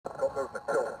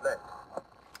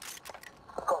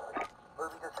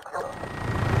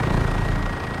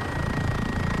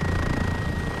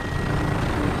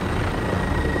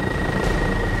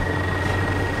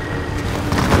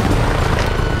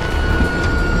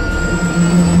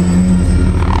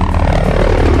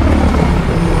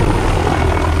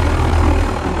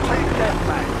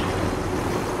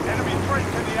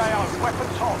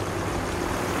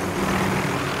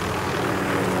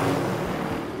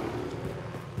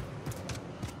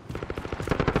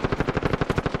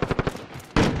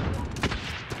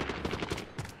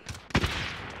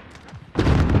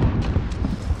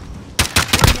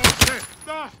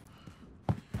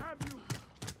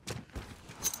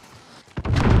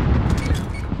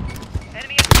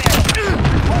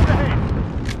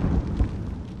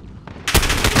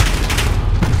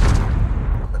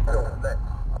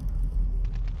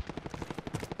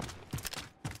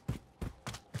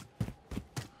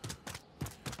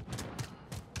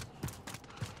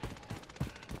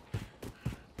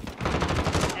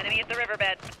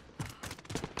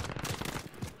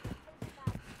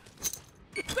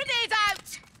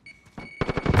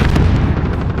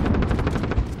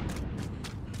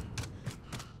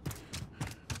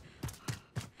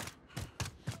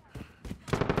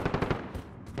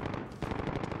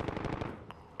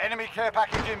Enemy care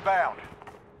package inbound.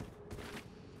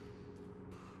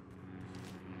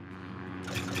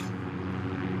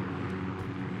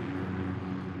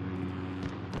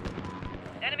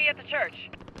 Enemy at the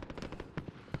church.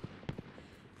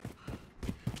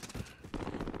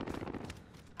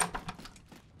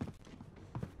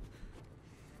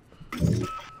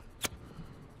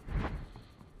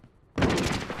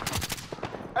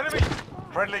 Enemy!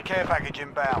 Friendly care package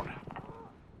inbound.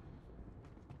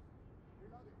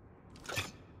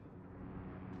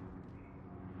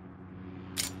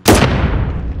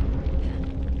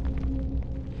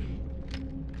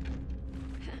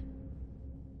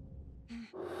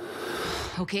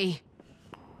 Okay.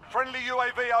 Friendly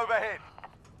UAV overhead.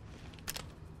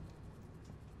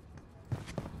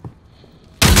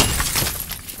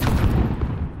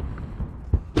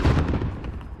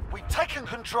 We've taken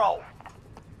control.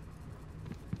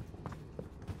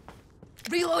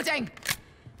 Reloading!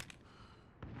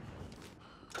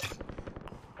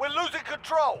 We're losing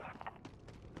control.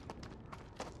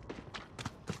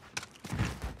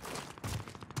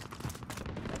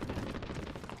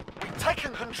 We've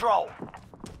taken control.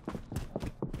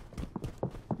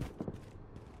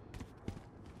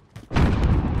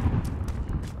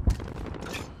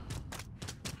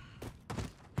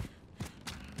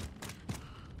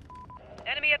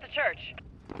 Enemy at the church.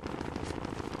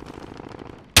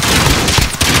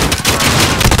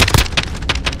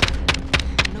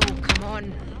 No, come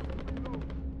on.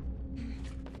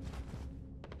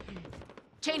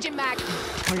 Changing mag.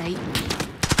 All right.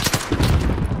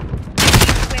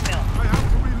 Windmill. I have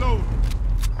to reload.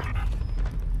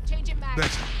 Changing mag.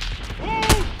 That's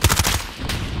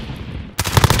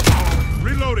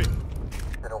reloading.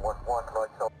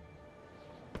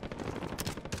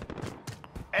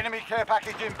 Enemy care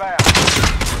package inbound.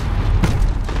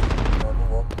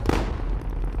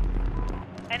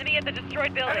 Enemy at the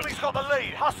destroyed building. Enemy's got the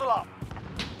lead. Hustle up.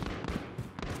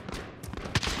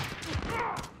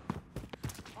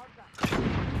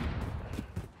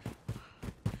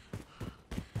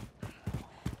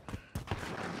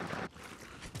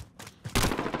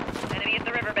 Enemy at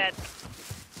the riverbed.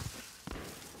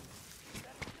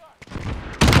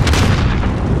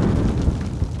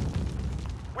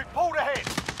 We pulled ahead.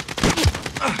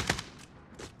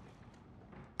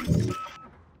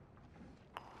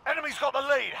 Enemy's got the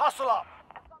lead. Hustle up.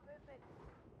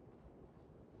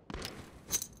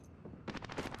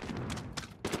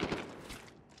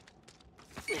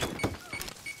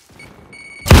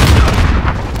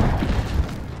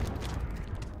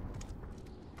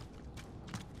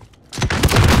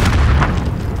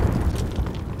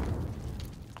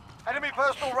 Enemy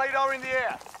personal radar in the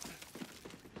air.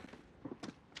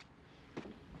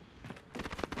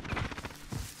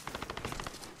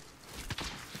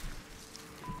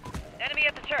 Enemy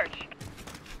at the church.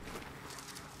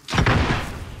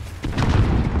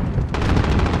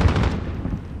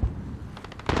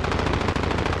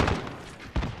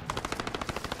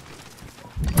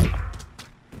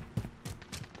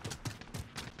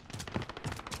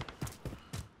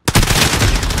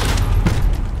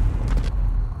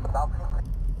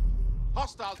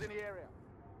 Hostiles in the area.